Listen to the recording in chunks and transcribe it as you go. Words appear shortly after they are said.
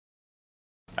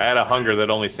I had a hunger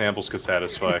that only samples could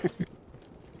satisfy.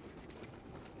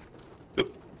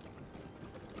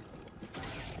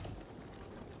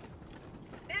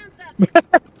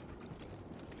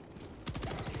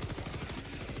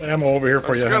 Ammo over here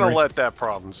for you, I'm just gonna Henry. let that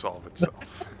problem solve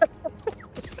itself.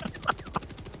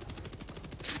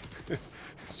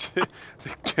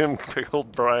 Tim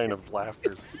pickled Brian of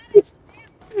laughter.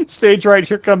 Stage right,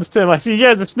 here comes Tim. I see you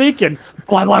guys are sneaking.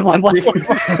 Blah, blah, blah, blah,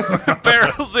 blah.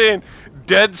 Barrels in,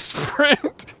 dead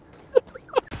sprint.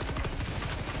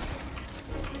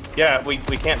 Yeah, we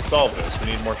can't solve this. We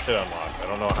need more shit unlocked. I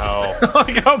don't know how.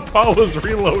 Like how Paul was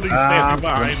reloading, standing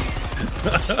behind.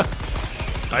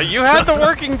 You had the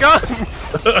working gun.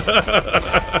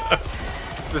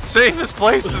 The safest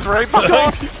place is right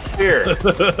behind you. Here.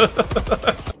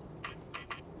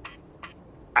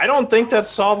 I don't think that's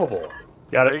solvable.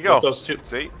 Yeah, there you go. Those two.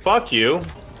 See? Fuck you.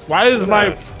 Why is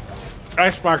my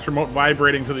Xbox remote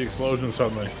vibrating to the explosion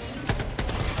suddenly?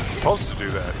 It's supposed to do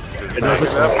that.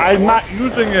 I'm not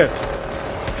using it.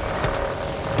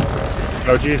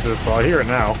 Oh Jesus! Well, I hear it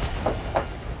now.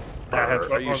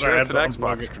 Are you sure it's an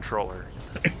Xbox controller?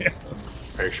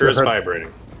 Are you sure it's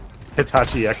vibrating?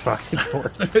 Hitachi Xbox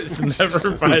controller. It's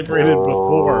never vibrated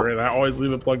before, and I always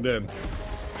leave it plugged in.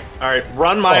 All right,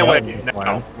 run my way now.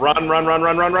 Wow. Run!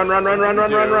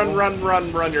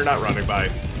 You're not running by.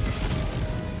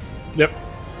 Yep.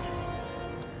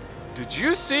 Did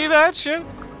you see that shit?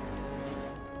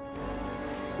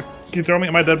 Can you throw me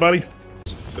at my dead body?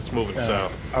 It's moving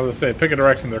south. I was gonna say, pick a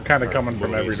direction. They're kind of coming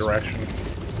from every direction.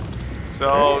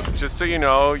 So, just so you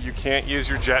know, you can't use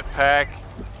your jetpack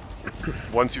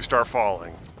once you start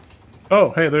falling. Oh,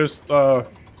 hey, there's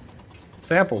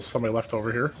samples somebody left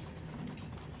over here.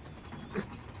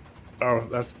 Oh,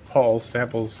 that's Paul's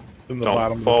samples in the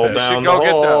bottom of the fall pit. down go the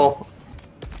get hole.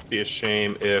 Be a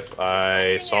shame if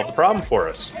I solve the problem for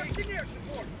us.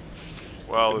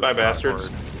 Well, Goodbye, bastards.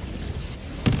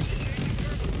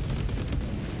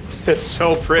 It's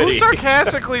so pretty. Who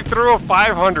sarcastically threw a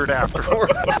 500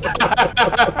 afterwards?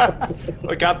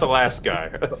 I got the last guy.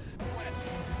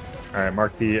 All right,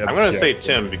 mark the. I'm gonna say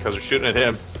Tim because they're shooting at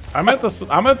him. I'm at the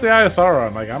ISR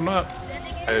run. Like I'm not.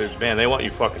 Man, they want you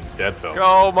fucking dead though.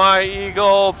 Go, my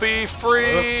eagle, be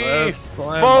free!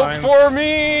 Vote for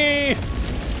me!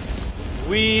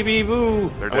 Wee bee boo.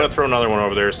 I'm gonna throw another one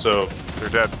over there. So They're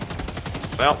dead.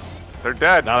 well, They're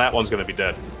dead. now that one's gonna be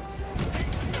dead.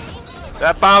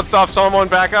 That bounced off someone.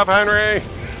 Back up, Henry.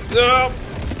 No.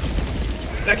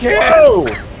 I can't. Whoa!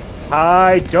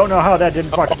 I don't know how that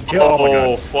didn't fucking kill.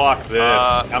 Oh, fuck this.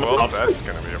 Well, that's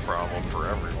gonna be a problem for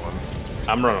everyone.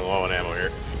 I'm running low on ammo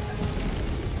here.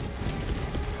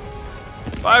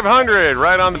 500,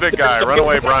 right on the big guy. Run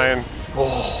away, Brian.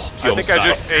 Oh, I think I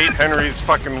just ate Henry's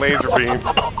fucking laser beam.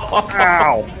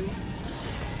 Ow!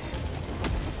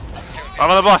 I'm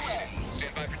on the bus.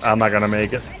 I'm not gonna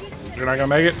make it. You're not gonna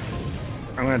make it.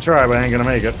 I'm gonna try, but I ain't gonna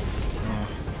make it.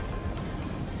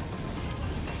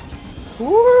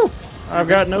 Woo! I've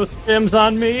got no stims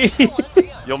on me.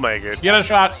 You'll make it. Get a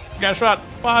shot. Get a shot.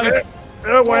 5,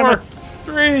 Oh, why am I- 4,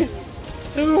 3,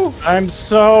 2. I'm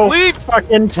so Leap!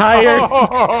 fucking tired.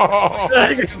 Oh.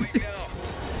 I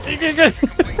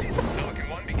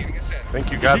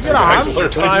think you got You some get a extra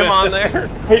hundred. time on there.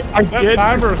 I That did.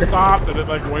 timer stopped and it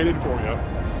like waited for you.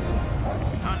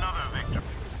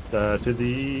 To the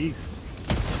east.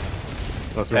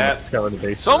 Unless we want to scour the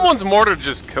base. Someone's mortar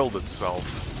just killed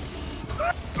itself.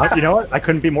 You know what? I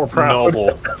couldn't be more proud.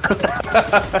 Noble.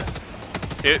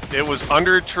 It was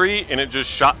under a tree and it just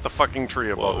shot the fucking tree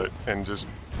above it and just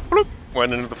bloop,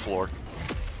 went into the floor.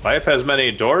 Life has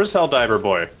many doors, Helldiver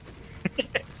boy.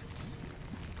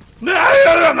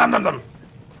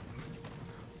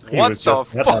 What was the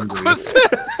just that fuck hungry. was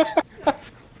that?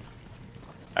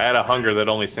 I had a hunger that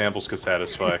only samples could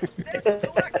satisfy.